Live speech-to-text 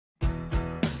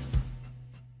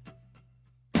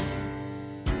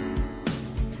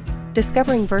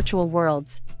discovering virtual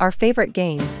worlds, our favorite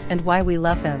games, and why we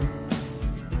love them.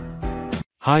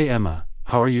 Hi Emma,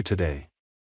 how are you today?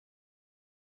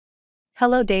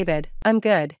 Hello David, I'm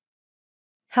good.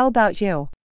 How about you?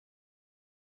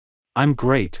 I'm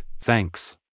great,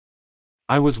 thanks.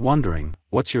 I was wondering,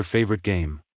 what's your favorite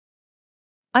game?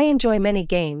 I enjoy many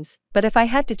games, but if I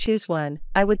had to choose one,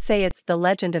 I would say it's The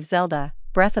Legend of Zelda,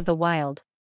 Breath of the Wild.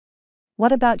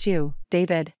 What about you,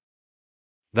 David?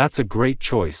 That's a great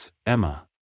choice, Emma.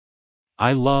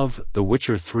 I love The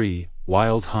Witcher 3,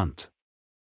 Wild Hunt.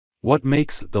 What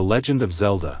makes The Legend of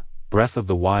Zelda, Breath of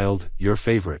the Wild, your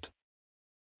favorite?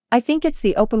 I think it's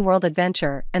the open world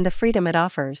adventure and the freedom it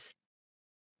offers.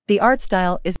 The art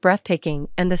style is breathtaking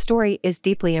and the story is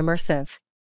deeply immersive.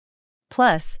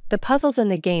 Plus, the puzzles in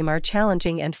the game are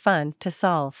challenging and fun to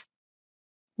solve.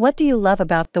 What do you love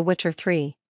about The Witcher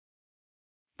 3?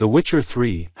 The Witcher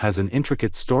 3 has an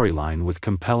intricate storyline with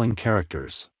compelling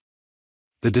characters.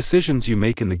 The decisions you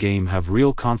make in the game have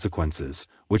real consequences,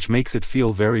 which makes it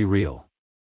feel very real.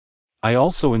 I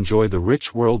also enjoy the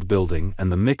rich world building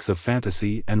and the mix of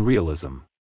fantasy and realism.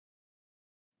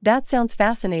 That sounds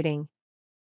fascinating.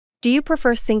 Do you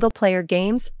prefer single-player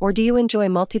games or do you enjoy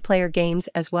multiplayer games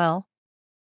as well?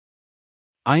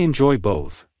 I enjoy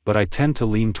both, but I tend to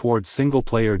lean towards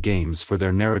single-player games for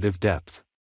their narrative depth.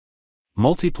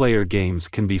 Multiplayer games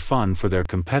can be fun for their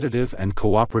competitive and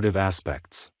cooperative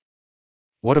aspects.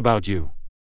 What about you?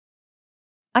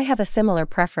 I have a similar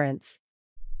preference.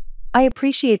 I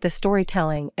appreciate the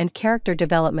storytelling and character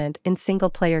development in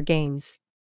single-player games.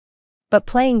 But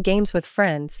playing games with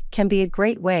friends can be a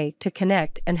great way to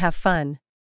connect and have fun.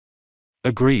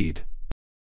 Agreed.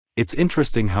 It's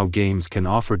interesting how games can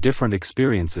offer different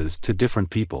experiences to different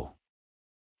people.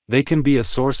 They can be a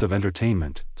source of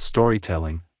entertainment,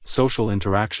 storytelling, social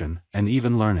interaction, and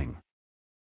even learning.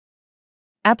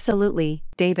 Absolutely,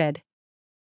 David.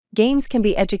 Games can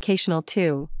be educational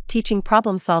too, teaching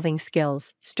problem-solving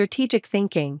skills, strategic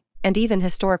thinking, and even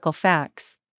historical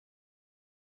facts.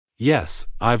 Yes,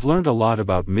 I've learned a lot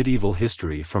about medieval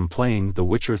history from playing The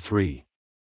Witcher 3.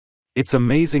 It's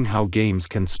amazing how games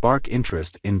can spark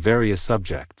interest in various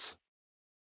subjects.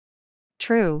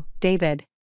 True, David.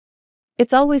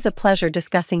 It's always a pleasure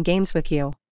discussing games with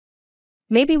you.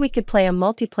 Maybe we could play a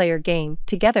multiplayer game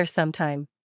together sometime.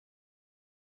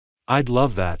 I'd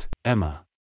love that, Emma.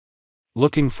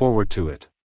 Looking forward to it.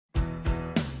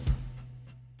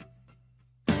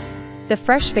 The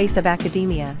fresh face of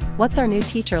academia, what's our new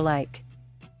teacher like?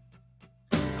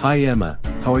 Hi Emma,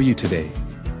 how are you today?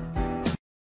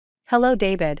 Hello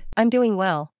David, I'm doing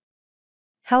well.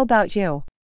 How about you?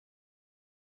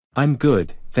 I'm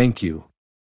good, thank you.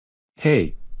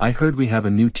 Hey, I heard we have a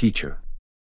new teacher.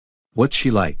 What's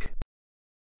she like?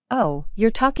 Oh, you're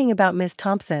talking about Ms.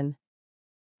 Thompson.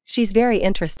 She's very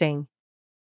interesting.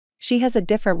 She has a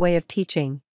different way of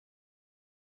teaching.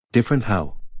 Different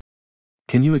how?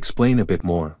 Can you explain a bit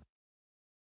more?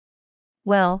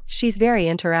 Well, she's very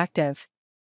interactive.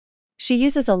 She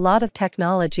uses a lot of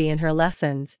technology in her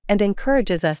lessons and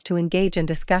encourages us to engage in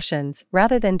discussions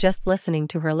rather than just listening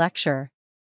to her lecture.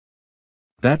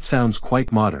 That sounds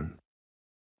quite modern.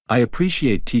 I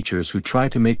appreciate teachers who try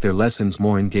to make their lessons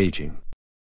more engaging.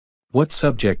 What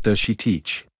subject does she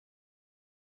teach?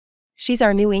 She's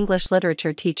our new English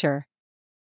literature teacher.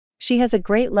 She has a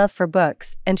great love for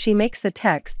books and she makes the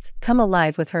texts come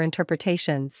alive with her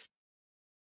interpretations.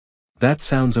 That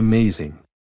sounds amazing.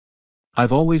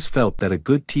 I've always felt that a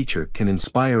good teacher can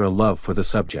inspire a love for the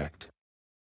subject.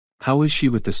 How is she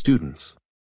with the students?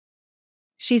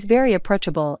 She's very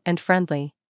approachable and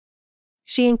friendly.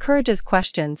 She encourages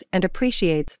questions and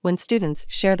appreciates when students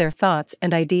share their thoughts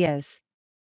and ideas.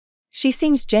 She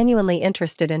seems genuinely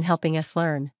interested in helping us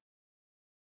learn.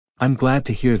 I'm glad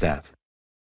to hear that.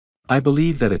 I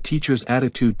believe that a teacher's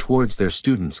attitude towards their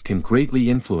students can greatly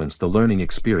influence the learning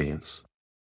experience.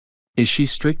 Is she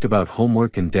strict about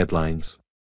homework and deadlines?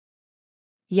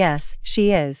 Yes,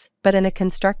 she is, but in a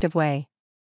constructive way.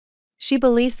 She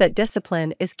believes that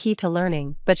discipline is key to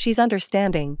learning, but she's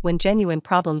understanding when genuine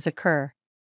problems occur.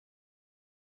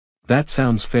 That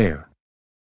sounds fair.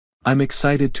 I'm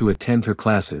excited to attend her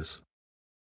classes.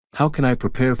 How can I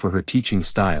prepare for her teaching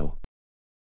style?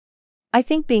 I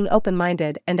think being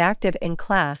open-minded and active in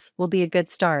class will be a good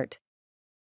start.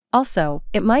 Also,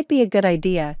 it might be a good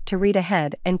idea to read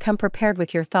ahead and come prepared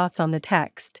with your thoughts on the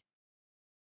text.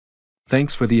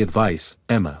 Thanks for the advice,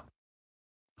 Emma.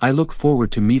 I look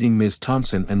forward to meeting Ms.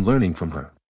 Thompson and learning from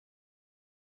her.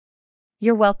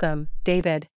 You're welcome,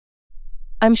 David.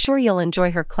 I'm sure you'll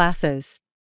enjoy her classes.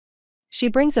 She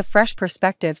brings a fresh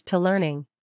perspective to learning.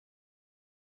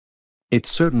 It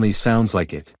certainly sounds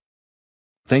like it.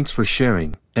 Thanks for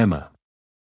sharing, Emma.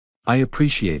 I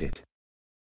appreciate it.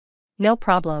 No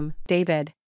problem,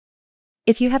 David.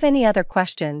 If you have any other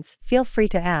questions, feel free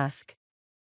to ask.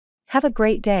 Have a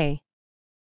great day.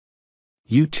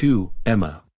 You too,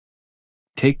 Emma.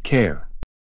 Take care.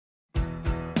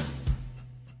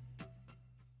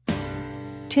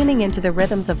 Tuning into the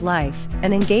rhythms of life,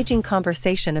 an engaging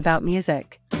conversation about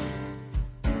music.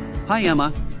 Hi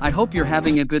Emma, I hope you're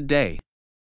having a good day.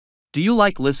 Do you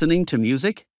like listening to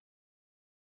music?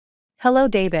 Hello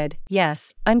David,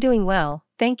 yes, I'm doing well,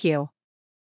 thank you.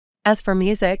 As for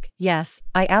music, yes,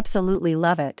 I absolutely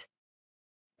love it.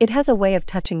 It has a way of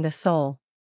touching the soul.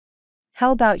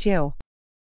 How about you?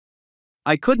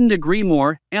 I couldn't agree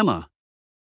more, Emma.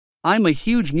 I'm a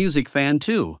huge music fan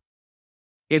too.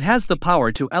 It has the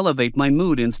power to elevate my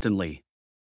mood instantly.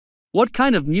 What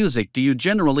kind of music do you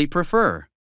generally prefer?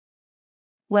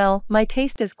 Well, my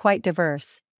taste is quite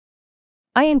diverse.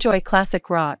 I enjoy classic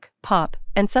rock, pop,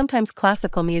 and sometimes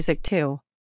classical music too.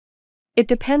 It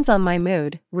depends on my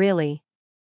mood, really.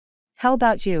 How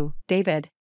about you, David?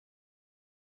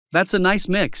 That's a nice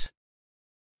mix.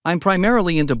 I'm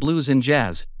primarily into blues and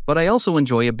jazz, but I also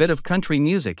enjoy a bit of country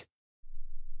music.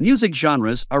 Music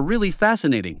genres are really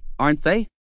fascinating, aren't they?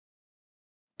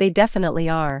 They definitely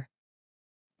are.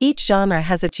 Each genre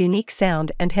has its unique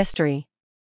sound and history.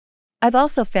 I've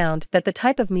also found that the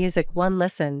type of music one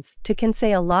listens to can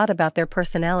say a lot about their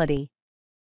personality.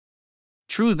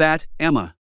 True that,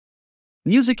 Emma.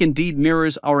 Music indeed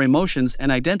mirrors our emotions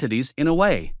and identities in a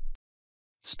way.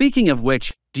 Speaking of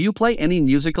which, do you play any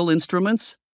musical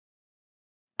instruments?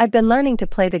 I've been learning to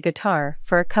play the guitar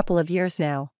for a couple of years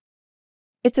now.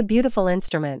 It's a beautiful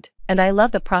instrument, and I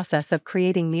love the process of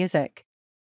creating music.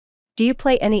 Do you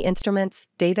play any instruments,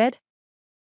 David?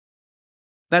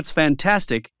 That's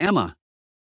fantastic, Emma.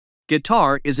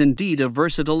 Guitar is indeed a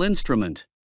versatile instrument.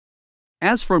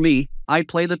 As for me, I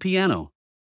play the piano.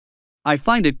 I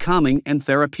find it calming and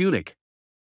therapeutic.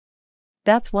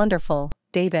 That's wonderful,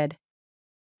 David.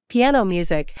 Piano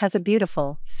music has a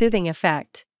beautiful, soothing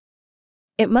effect.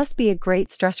 It must be a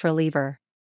great stress reliever.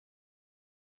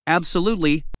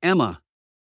 Absolutely, Emma.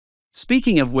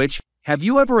 Speaking of which, have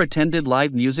you ever attended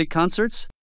live music concerts?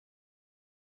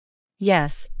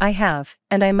 Yes, I have,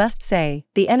 and I must say,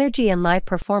 the energy in live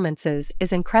performances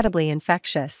is incredibly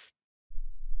infectious.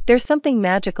 There's something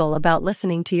magical about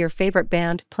listening to your favorite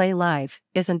band play live,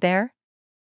 isn't there?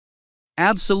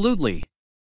 Absolutely.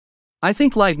 I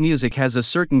think live music has a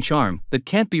certain charm that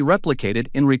can't be replicated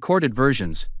in recorded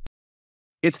versions.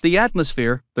 It's the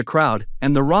atmosphere, the crowd,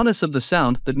 and the rawness of the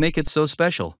sound that make it so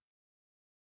special.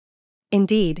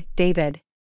 Indeed, David.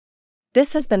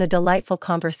 This has been a delightful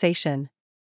conversation.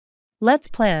 Let's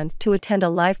plan to attend a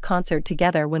live concert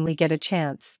together when we get a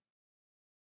chance.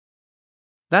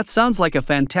 That sounds like a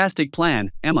fantastic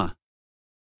plan, Emma.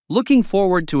 Looking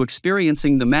forward to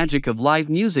experiencing the magic of live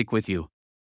music with you.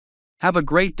 Have a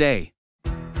great day.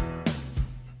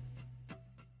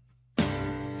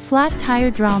 Flat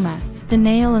tire drama, the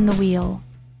nail in the wheel.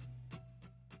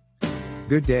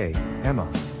 Good day, Emma.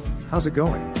 How's it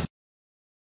going?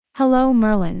 Hello,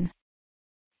 Merlin.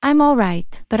 I'm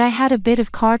alright, but I had a bit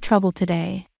of car trouble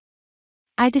today.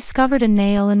 I discovered a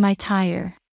nail in my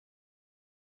tire.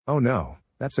 Oh no,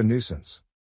 that's a nuisance.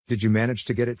 Did you manage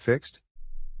to get it fixed?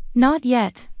 Not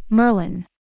yet, Merlin.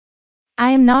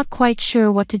 I am not quite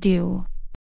sure what to do.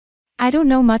 I don't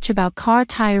know much about car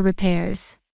tire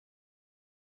repairs.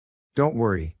 Don't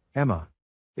worry, Emma.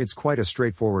 It's quite a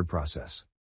straightforward process.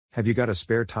 Have you got a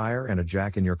spare tire and a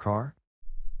jack in your car?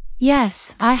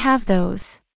 Yes, I have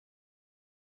those.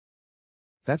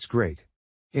 That's great.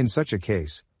 In such a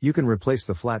case, you can replace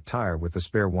the flat tire with the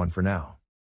spare one for now.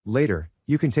 Later,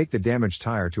 you can take the damaged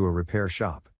tire to a repair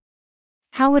shop.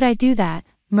 How would I do that,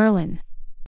 Merlin?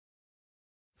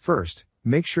 First,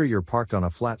 make sure you're parked on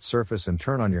a flat surface and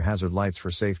turn on your hazard lights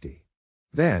for safety.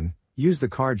 Then, use the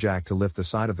car jack to lift the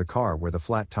side of the car where the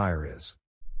flat tire is.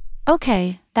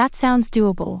 Okay, that sounds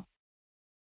doable.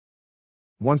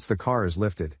 Once the car is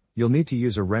lifted, you'll need to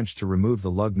use a wrench to remove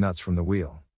the lug nuts from the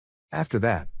wheel. After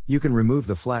that, you can remove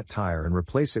the flat tire and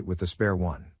replace it with the spare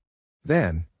one.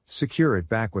 Then, secure it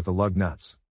back with the lug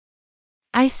nuts.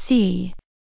 I see.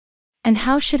 And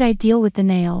how should I deal with the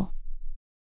nail?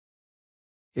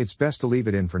 It's best to leave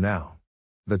it in for now.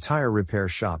 The tire repair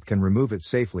shop can remove it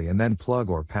safely and then plug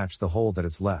or patch the hole that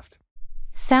it's left.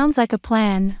 Sounds like a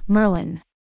plan, Merlin.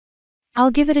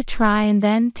 I'll give it a try and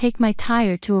then take my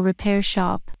tire to a repair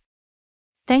shop.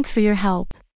 Thanks for your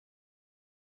help.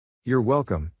 You're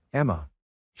welcome, Emma.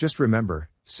 Just remember,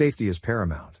 safety is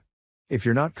paramount. If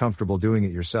you're not comfortable doing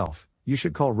it yourself, you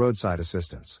should call roadside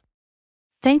assistance.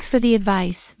 Thanks for the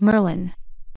advice, Merlin.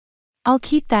 I'll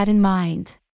keep that in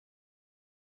mind.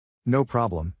 No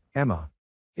problem, Emma.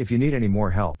 If you need any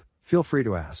more help, feel free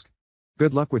to ask.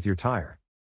 Good luck with your tire.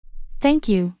 Thank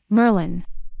you, Merlin.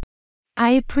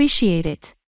 I appreciate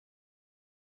it.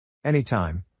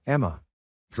 Anytime, Emma.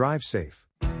 Drive safe.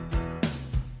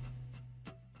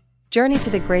 Journey to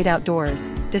the great outdoors,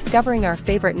 discovering our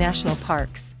favorite national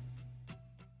parks.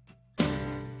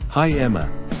 Hi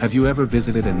Emma, have you ever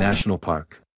visited a national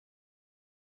park?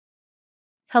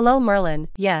 Hello Merlin,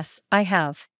 yes, I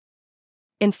have.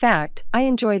 In fact, I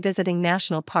enjoy visiting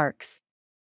national parks.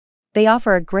 They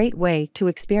offer a great way to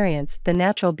experience the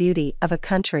natural beauty of a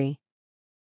country.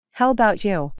 How about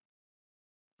you?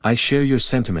 I share your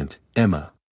sentiment,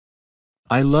 Emma.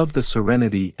 I love the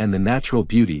serenity and the natural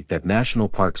beauty that national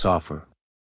parks offer.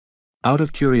 Out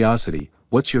of curiosity,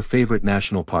 what's your favorite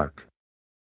national park?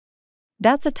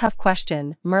 That's a tough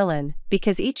question, Merlin,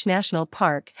 because each national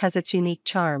park has its unique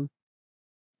charm.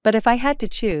 But if I had to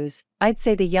choose, I'd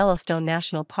say the Yellowstone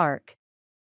National Park.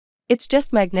 It's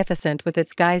just magnificent with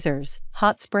its geysers,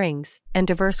 hot springs, and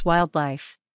diverse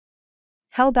wildlife.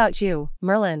 How about you,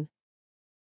 Merlin?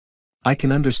 I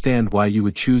can understand why you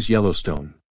would choose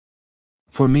Yellowstone.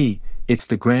 For me, it's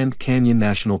the Grand Canyon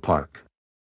National Park.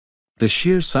 The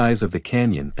sheer size of the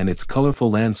canyon and its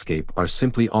colorful landscape are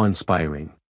simply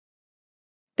awe-inspiring.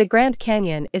 The Grand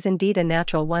Canyon is indeed a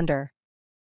natural wonder.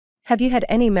 Have you had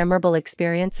any memorable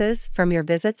experiences from your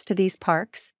visits to these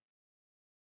parks?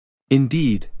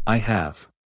 Indeed, I have.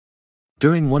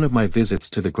 During one of my visits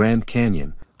to the Grand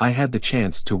Canyon, I had the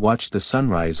chance to watch the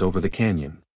sunrise over the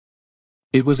canyon.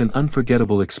 It was an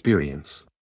unforgettable experience.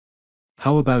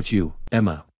 How about you,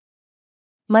 Emma?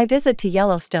 My visit to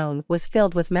Yellowstone was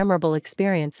filled with memorable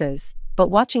experiences, but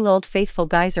watching Old Faithful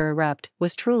Geyser erupt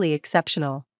was truly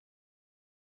exceptional.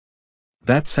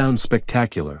 That sounds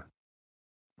spectacular.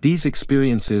 These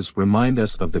experiences remind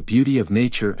us of the beauty of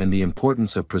nature and the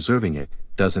importance of preserving it,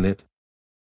 doesn't it?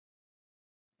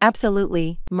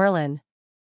 Absolutely, Merlin.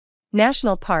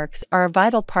 National parks are a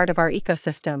vital part of our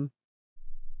ecosystem.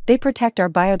 They protect our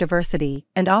biodiversity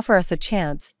and offer us a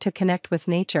chance to connect with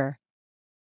nature.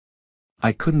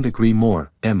 I couldn't agree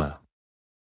more, Emma.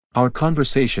 Our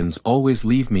conversations always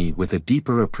leave me with a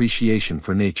deeper appreciation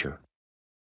for nature.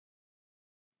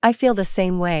 I feel the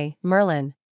same way,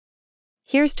 Merlin.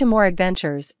 Here's to more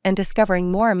adventures and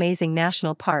discovering more amazing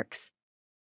national parks.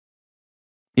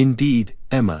 Indeed,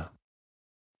 Emma.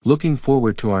 Looking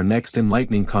forward to our next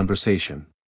enlightening conversation.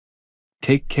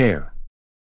 Take care.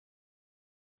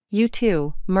 You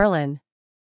too, Merlin.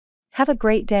 Have a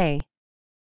great day.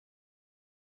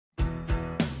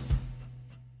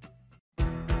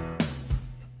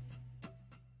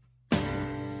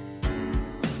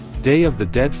 Day of the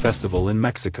Dead Festival in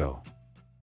Mexico.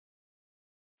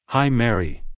 Hi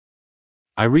Mary.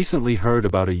 I recently heard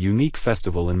about a unique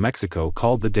festival in Mexico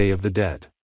called the Day of the Dead.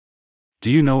 Do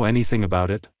you know anything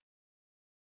about it?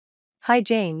 Hi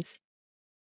James.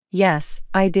 Yes,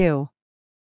 I do.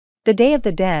 The Day of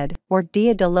the Dead, or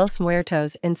Dia de los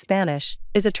Muertos in Spanish,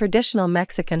 is a traditional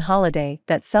Mexican holiday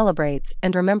that celebrates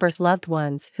and remembers loved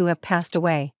ones who have passed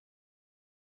away.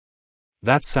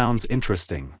 That sounds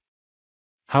interesting.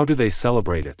 How do they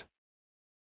celebrate it?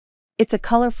 It's a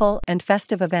colorful and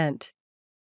festive event.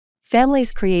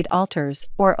 Families create altars,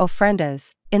 or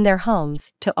ofrendas, in their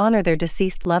homes to honor their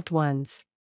deceased loved ones.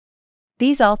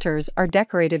 These altars are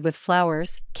decorated with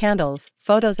flowers, candles,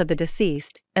 photos of the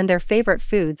deceased, and their favorite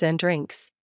foods and drinks.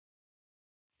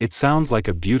 It sounds like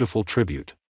a beautiful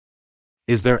tribute.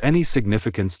 Is there any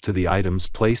significance to the items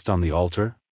placed on the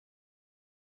altar?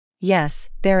 Yes,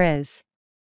 there is.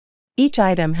 Each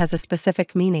item has a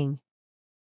specific meaning.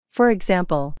 For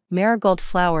example, marigold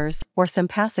flowers or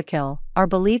sampasakil are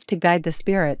believed to guide the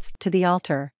spirits to the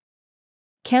altar.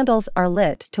 Candles are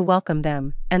lit to welcome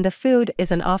them, and the food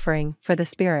is an offering for the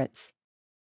spirits.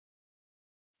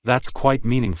 That's quite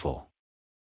meaningful.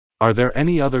 Are there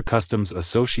any other customs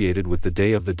associated with the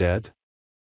Day of the Dead?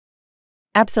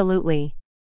 Absolutely.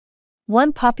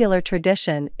 One popular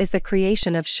tradition is the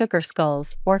creation of sugar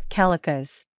skulls or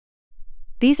calicas.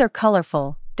 These are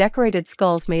colorful, decorated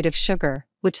skulls made of sugar,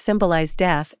 which symbolize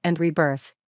death and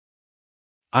rebirth.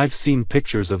 I've seen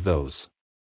pictures of those.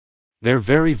 They're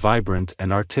very vibrant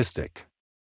and artistic.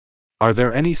 Are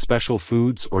there any special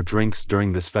foods or drinks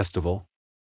during this festival?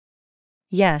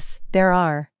 Yes, there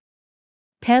are.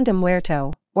 Pan de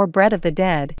muerto, or bread of the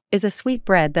dead, is a sweet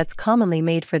bread that's commonly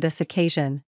made for this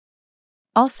occasion.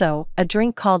 Also, a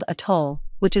drink called atole,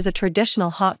 which is a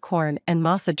traditional hot corn and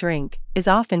masa drink, is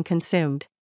often consumed.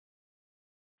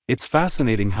 It's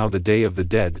fascinating how the Day of the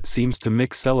Dead seems to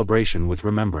mix celebration with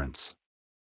remembrance.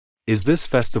 Is this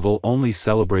festival only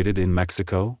celebrated in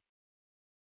Mexico?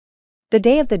 The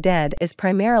Day of the Dead is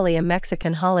primarily a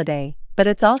Mexican holiday, but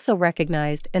it's also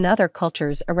recognized in other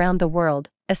cultures around the world,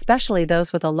 especially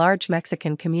those with a large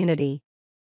Mexican community.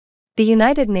 The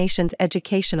United Nations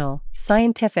Educational,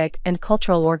 Scientific and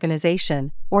Cultural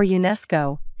Organization, or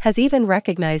UNESCO, has even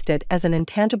recognized it as an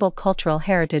intangible cultural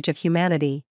heritage of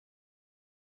humanity.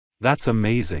 That's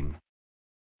amazing.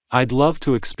 I'd love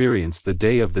to experience the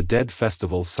Day of the Dead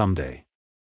festival someday.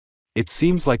 It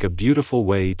seems like a beautiful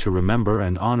way to remember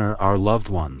and honor our loved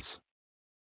ones.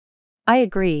 I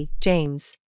agree,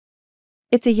 James.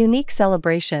 It's a unique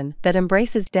celebration that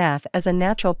embraces death as a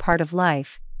natural part of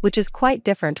life, which is quite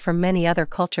different from many other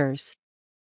cultures.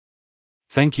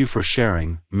 Thank you for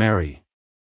sharing, Mary.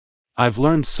 I've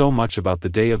learned so much about the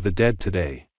Day of the Dead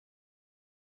today.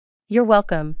 You're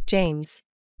welcome, James.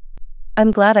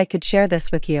 I'm glad I could share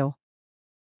this with you.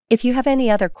 If you have any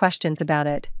other questions about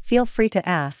it, feel free to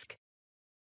ask.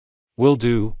 Will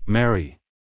do, Mary.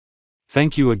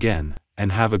 Thank you again,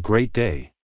 and have a great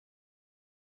day.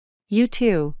 You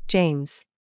too, James.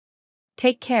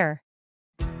 Take care.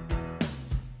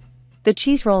 The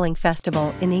Cheese Rolling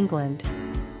Festival in England.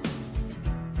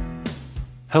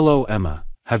 Hello, Emma.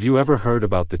 Have you ever heard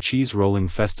about the Cheese Rolling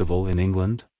Festival in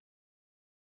England?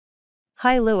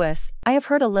 Hi, Lewis. I have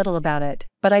heard a little about it,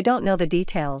 but I don't know the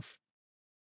details.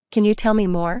 Can you tell me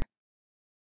more?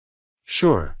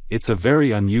 Sure, it's a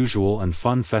very unusual and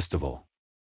fun festival.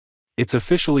 It's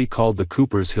officially called the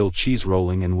Coopers Hill Cheese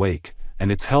Rolling and Wake,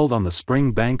 and it's held on the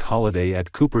spring bank holiday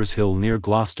at Coopers Hill near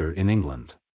Gloucester in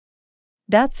England.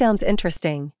 That sounds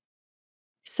interesting.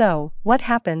 So, what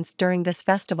happens during this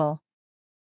festival?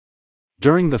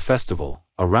 During the festival,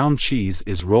 a round cheese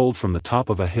is rolled from the top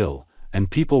of a hill, and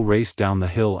people race down the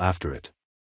hill after it.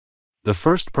 The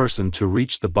first person to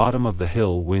reach the bottom of the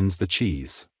hill wins the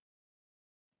cheese.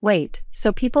 Wait,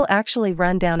 so people actually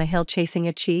run down a hill chasing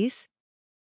a cheese?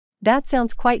 That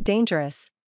sounds quite dangerous.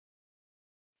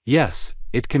 Yes,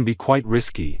 it can be quite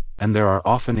risky, and there are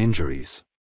often injuries.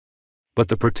 But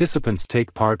the participants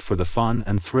take part for the fun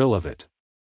and thrill of it.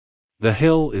 The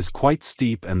hill is quite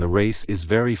steep and the race is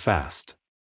very fast.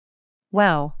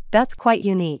 Wow, that's quite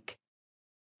unique.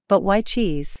 But why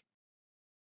cheese?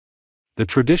 The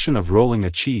tradition of rolling a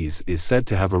cheese is said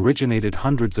to have originated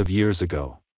hundreds of years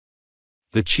ago.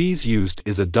 The cheese used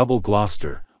is a double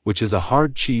Gloucester, which is a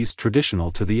hard cheese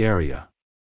traditional to the area.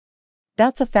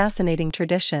 That's a fascinating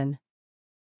tradition.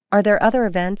 Are there other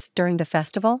events during the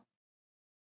festival?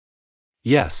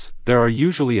 Yes, there are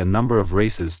usually a number of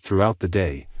races throughout the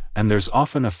day, and there's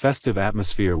often a festive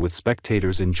atmosphere with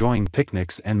spectators enjoying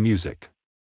picnics and music.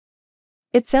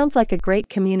 It sounds like a great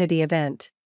community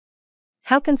event.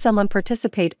 How can someone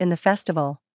participate in the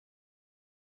festival?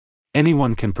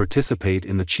 Anyone can participate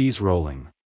in the cheese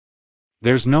rolling.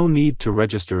 There's no need to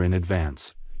register in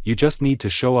advance, you just need to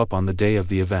show up on the day of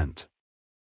the event.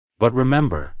 But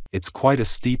remember, it's quite a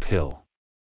steep hill.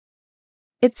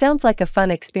 It sounds like a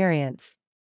fun experience.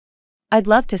 I'd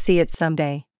love to see it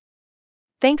someday.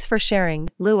 Thanks for sharing,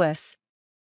 Lewis.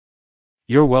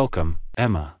 You're welcome,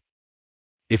 Emma.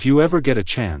 If you ever get a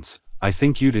chance, I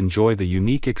think you'd enjoy the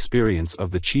unique experience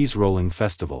of the Cheese Rolling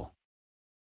Festival.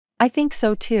 I think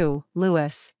so too,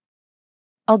 Lewis.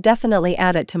 I'll definitely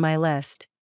add it to my list.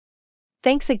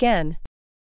 Thanks again.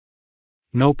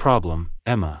 No problem,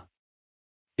 Emma.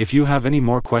 If you have any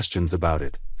more questions about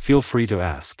it, feel free to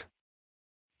ask.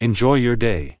 Enjoy your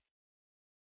day.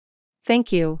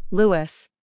 Thank you, Lewis.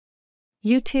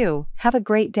 You too, have a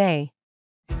great day.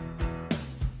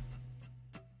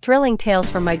 Thrilling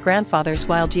tales from my grandfather's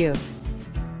wild youth.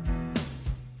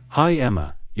 Hi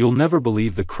Emma, you'll never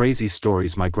believe the crazy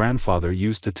stories my grandfather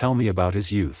used to tell me about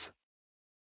his youth.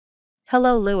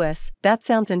 Hello, Lewis, that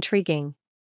sounds intriguing.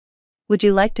 Would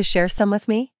you like to share some with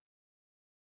me?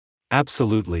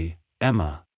 Absolutely,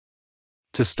 Emma.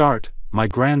 To start, my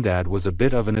granddad was a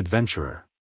bit of an adventurer.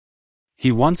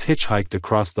 He once hitchhiked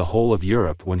across the whole of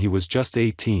Europe when he was just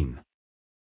 18.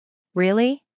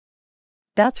 Really?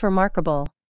 That's remarkable.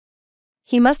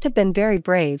 He must have been very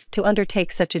brave to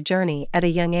undertake such a journey at a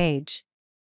young age.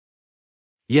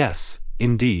 Yes,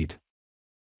 indeed.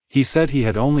 He said he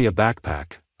had only a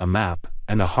backpack, a map,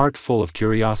 and a heart full of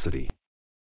curiosity.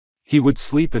 He would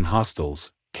sleep in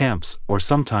hostels, camps, or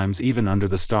sometimes even under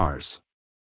the stars.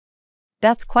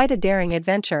 That's quite a daring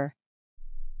adventure.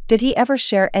 Did he ever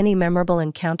share any memorable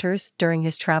encounters during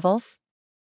his travels?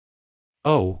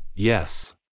 Oh,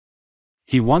 yes.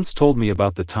 He once told me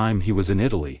about the time he was in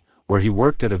Italy, where he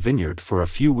worked at a vineyard for a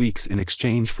few weeks in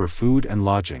exchange for food and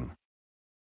lodging.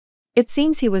 It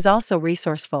seems he was also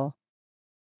resourceful.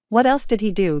 What else did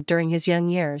he do during his young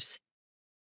years?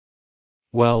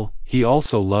 Well, he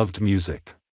also loved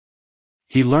music.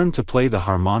 He learned to play the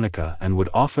harmonica and would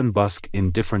often busk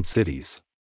in different cities.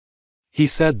 He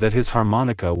said that his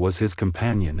harmonica was his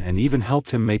companion and even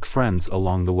helped him make friends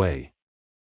along the way.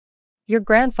 Your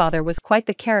grandfather was quite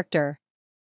the character.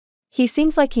 He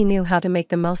seems like he knew how to make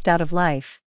the most out of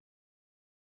life.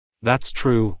 That's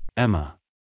true, Emma.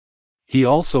 He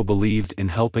also believed in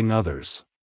helping others.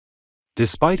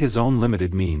 Despite his own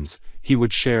limited means, he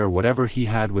would share whatever he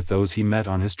had with those he met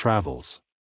on his travels.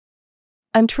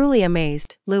 I'm truly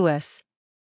amazed, Louis.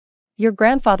 Your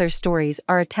grandfather's stories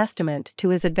are a testament to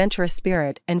his adventurous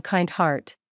spirit and kind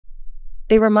heart.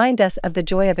 They remind us of the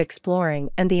joy of exploring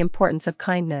and the importance of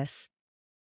kindness.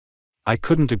 I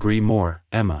couldn't agree more,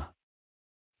 Emma.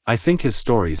 I think his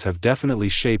stories have definitely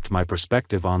shaped my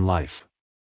perspective on life.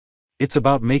 It's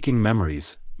about making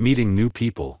memories, meeting new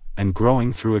people, and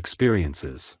growing through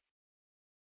experiences.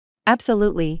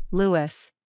 Absolutely, Louis.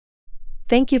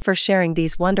 Thank you for sharing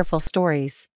these wonderful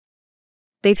stories.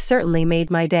 They've certainly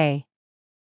made my day.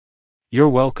 You're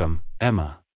welcome,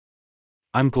 Emma.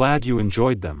 I'm glad you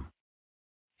enjoyed them.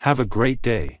 Have a great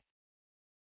day.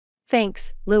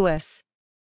 Thanks, Louis.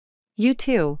 You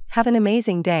too, have an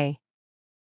amazing day.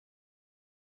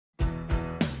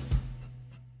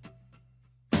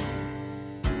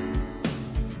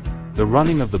 The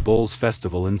running of the Bulls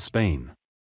Festival in Spain.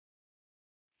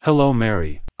 Hello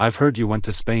Mary, I've heard you went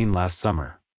to Spain last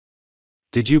summer.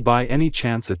 Did you by any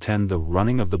chance attend the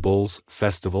Running of the Bulls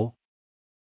Festival?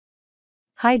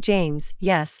 Hi James,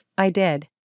 yes, I did.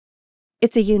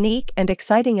 It's a unique and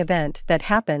exciting event that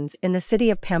happens in the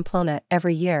city of Pamplona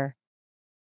every year.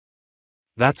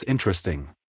 That's interesting.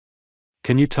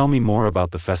 Can you tell me more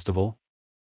about the festival?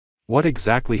 What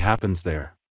exactly happens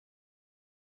there?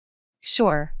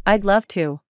 Sure, I'd love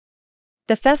to.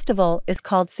 The festival is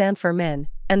called San Fermin,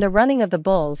 and the running of the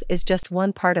bulls is just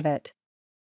one part of it.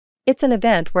 It's an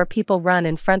event where people run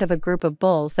in front of a group of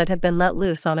bulls that have been let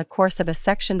loose on a course of a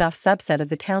sectioned off subset of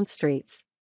the town streets.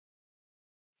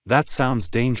 That sounds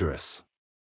dangerous.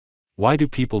 Why do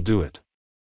people do it?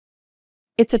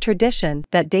 It's a tradition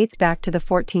that dates back to the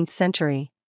 14th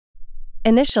century.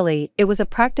 Initially, it was a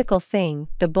practical thing.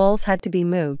 The bulls had to be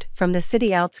moved from the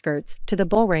city outskirts to the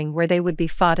bullring where they would be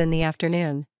fought in the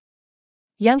afternoon.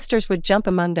 Youngsters would jump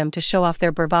among them to show off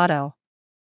their bravado.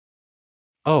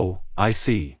 Oh, I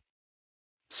see.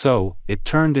 So, it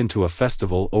turned into a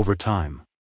festival over time.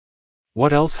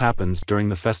 What else happens during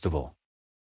the festival?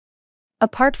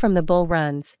 Apart from the bull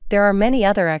runs, there are many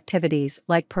other activities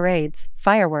like parades,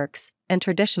 fireworks, and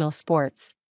traditional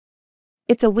sports.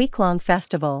 It's a week-long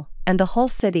festival, and the whole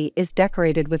city is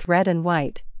decorated with red and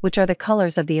white, which are the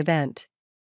colors of the event.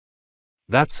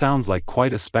 That sounds like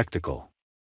quite a spectacle.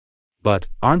 But,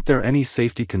 aren't there any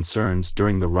safety concerns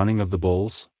during the running of the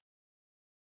bulls?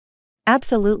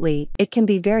 Absolutely, it can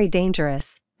be very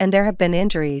dangerous, and there have been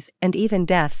injuries and even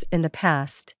deaths in the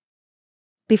past.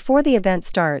 Before the event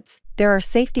starts, there are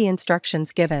safety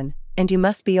instructions given, and you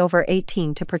must be over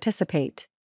 18 to participate.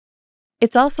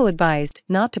 It's also advised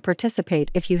not to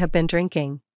participate if you have been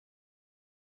drinking.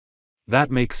 That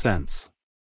makes sense.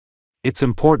 It's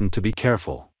important to be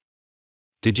careful.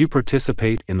 Did you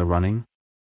participate in the running?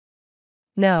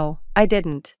 No, I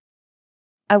didn't.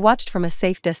 I watched from a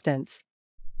safe distance.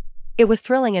 It was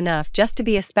thrilling enough just to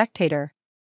be a spectator.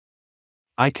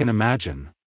 I can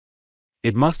imagine.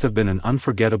 It must have been an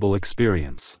unforgettable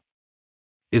experience.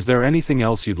 Is there anything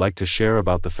else you'd like to share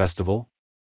about the festival?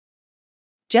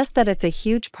 Just that it's a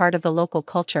huge part of the local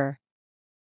culture.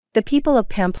 The people of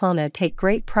Pamplona take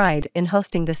great pride in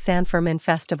hosting the San Fermin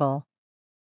festival.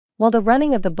 While the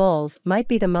running of the bulls might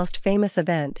be the most famous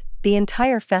event, the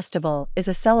entire festival is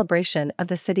a celebration of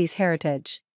the city's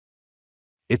heritage.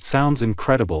 It sounds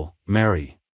incredible,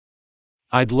 Mary.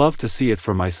 I'd love to see it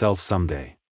for myself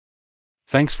someday.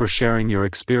 Thanks for sharing your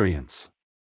experience.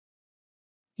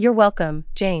 You're welcome,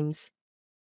 James.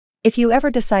 If you ever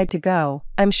decide to go,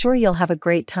 I'm sure you'll have a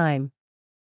great time.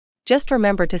 Just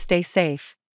remember to stay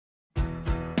safe.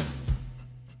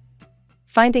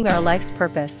 Finding our life's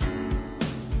purpose.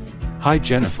 Hi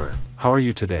Jennifer, how are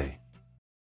you today?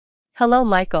 Hello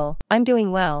Michael, I'm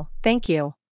doing well, thank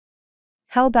you.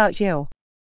 How about you?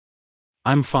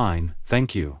 I'm fine,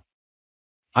 thank you.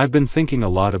 I've been thinking a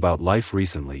lot about life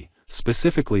recently,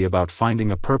 specifically about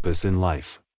finding a purpose in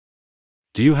life.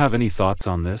 Do you have any thoughts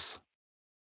on this?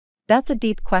 That's a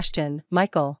deep question,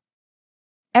 Michael.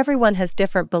 Everyone has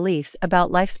different beliefs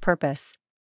about life's purpose.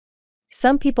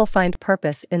 Some people find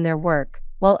purpose in their work,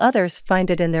 while others find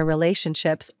it in their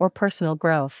relationships or personal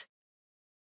growth.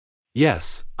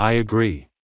 Yes, I agree.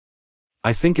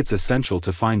 I think it's essential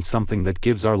to find something that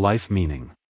gives our life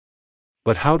meaning.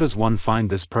 But how does one find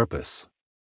this purpose?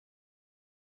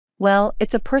 Well,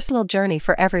 it's a personal journey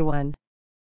for everyone.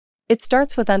 It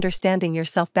starts with understanding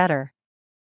yourself better.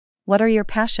 What are your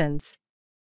passions?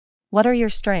 What are your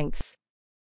strengths?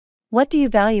 What do you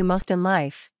value most in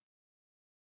life?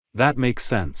 That makes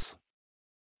sense.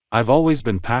 I've always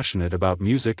been passionate about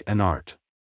music and art.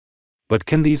 But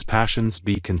can these passions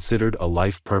be considered a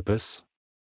life purpose?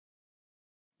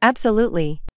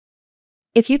 Absolutely.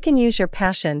 If you can use your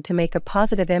passion to make a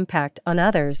positive impact on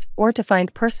others or to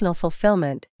find personal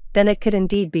fulfillment, then it could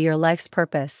indeed be your life's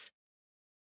purpose.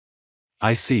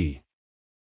 I see.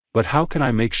 But how can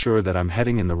I make sure that I'm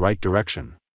heading in the right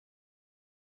direction?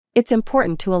 It's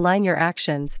important to align your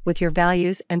actions with your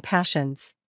values and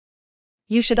passions.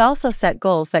 You should also set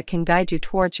goals that can guide you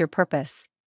towards your purpose.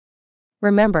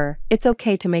 Remember, it's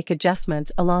okay to make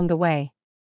adjustments along the way.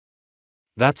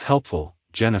 That's helpful,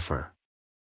 Jennifer.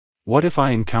 What if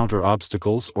I encounter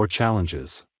obstacles or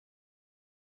challenges?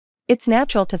 It's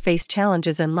natural to face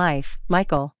challenges in life,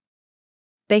 Michael.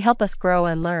 They help us grow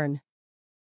and learn.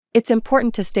 It's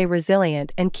important to stay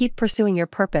resilient and keep pursuing your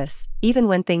purpose, even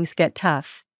when things get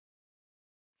tough.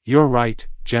 You're right,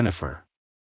 Jennifer.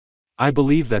 I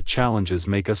believe that challenges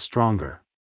make us stronger.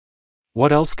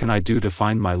 What else can I do to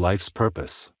find my life's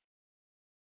purpose?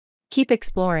 Keep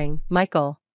exploring,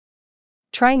 Michael.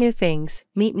 Try new things,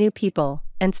 meet new people,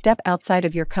 and step outside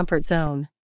of your comfort zone.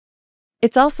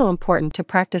 It's also important to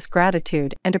practice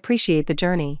gratitude and appreciate the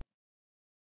journey.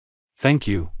 Thank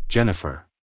you, Jennifer.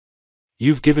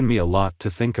 You've given me a lot to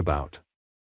think about.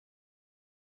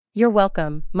 You're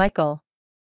welcome, Michael.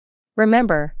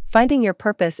 Remember, finding your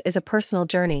purpose is a personal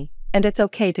journey, and it's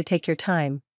okay to take your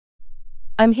time.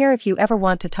 I'm here if you ever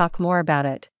want to talk more about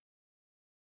it.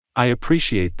 I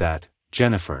appreciate that,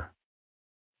 Jennifer.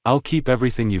 I'll keep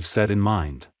everything you've said in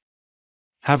mind.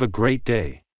 Have a great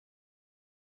day.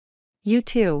 You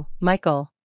too,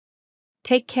 Michael.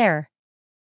 Take care.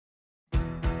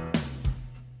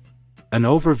 An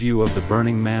overview of the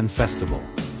Burning Man Festival.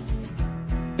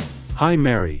 Hi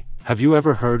Mary, have you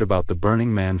ever heard about the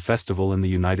Burning Man Festival in the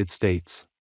United States?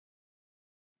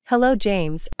 Hello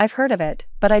James, I've heard of it,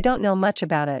 but I don't know much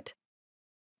about it.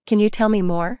 Can you tell me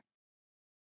more?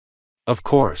 Of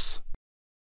course.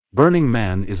 Burning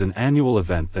Man is an annual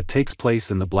event that takes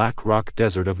place in the Black Rock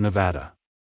Desert of Nevada.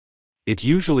 It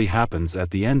usually happens at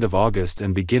the end of August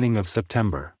and beginning of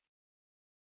September.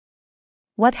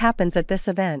 What happens at this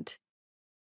event?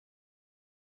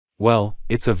 Well,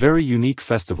 it's a very unique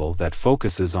festival that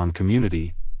focuses on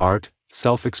community, art,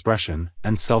 self-expression,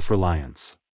 and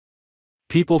self-reliance.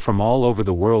 People from all over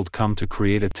the world come to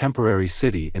create a temporary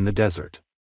city in the desert.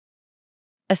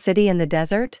 A city in the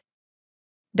desert?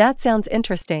 That sounds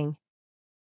interesting.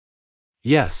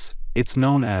 Yes, it's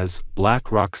known as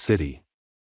Black Rock City.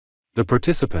 The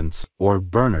participants, or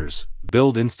burners,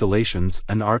 build installations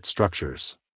and art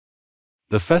structures.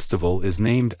 The festival is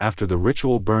named after the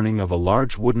ritual burning of a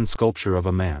large wooden sculpture of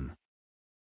a man.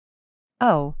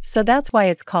 Oh, so that's why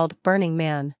it's called Burning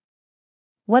Man.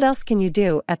 What else can you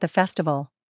do at the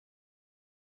festival?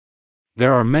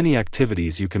 There are many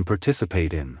activities you can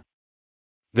participate in.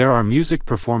 There are music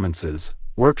performances,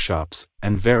 workshops,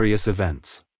 and various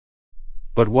events.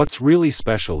 But what's really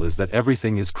special is that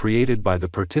everything is created by the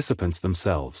participants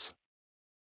themselves.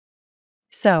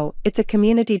 So, it's a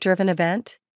community-driven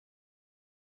event?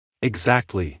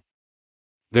 Exactly.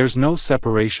 There's no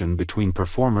separation between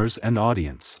performers and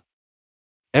audience.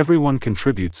 Everyone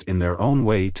contributes in their own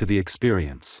way to the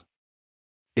experience.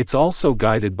 It's also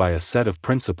guided by a set of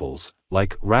principles,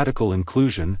 like radical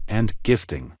inclusion and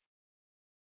gifting.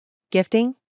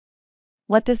 Gifting?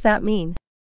 What does that mean?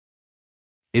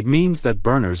 It means that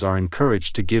burners are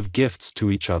encouraged to give gifts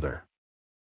to each other.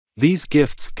 These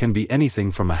gifts can be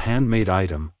anything from a handmade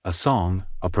item, a song,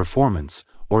 a performance,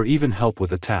 or even help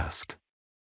with a task.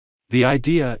 The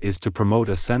idea is to promote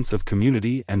a sense of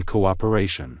community and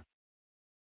cooperation.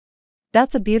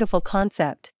 That's a beautiful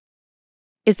concept.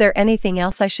 Is there anything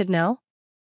else I should know?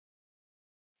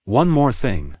 One more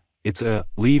thing, it's a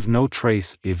leave no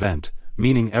trace event,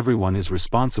 meaning everyone is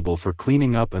responsible for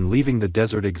cleaning up and leaving the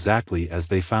desert exactly as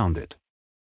they found it.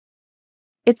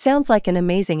 It sounds like an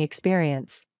amazing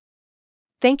experience.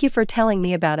 Thank you for telling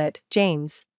me about it,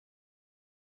 James.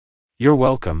 You're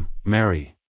welcome,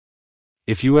 Mary.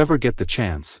 If you ever get the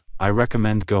chance, I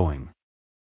recommend going.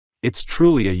 It's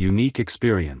truly a unique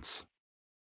experience.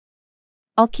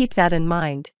 I'll keep that in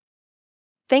mind.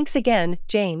 Thanks again,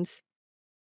 James.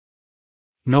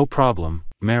 No problem,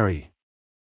 Mary.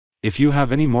 If you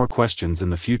have any more questions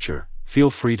in the future, feel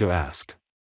free to ask.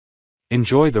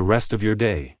 Enjoy the rest of your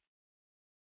day.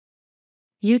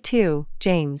 You too,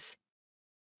 James.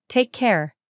 Take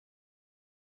care.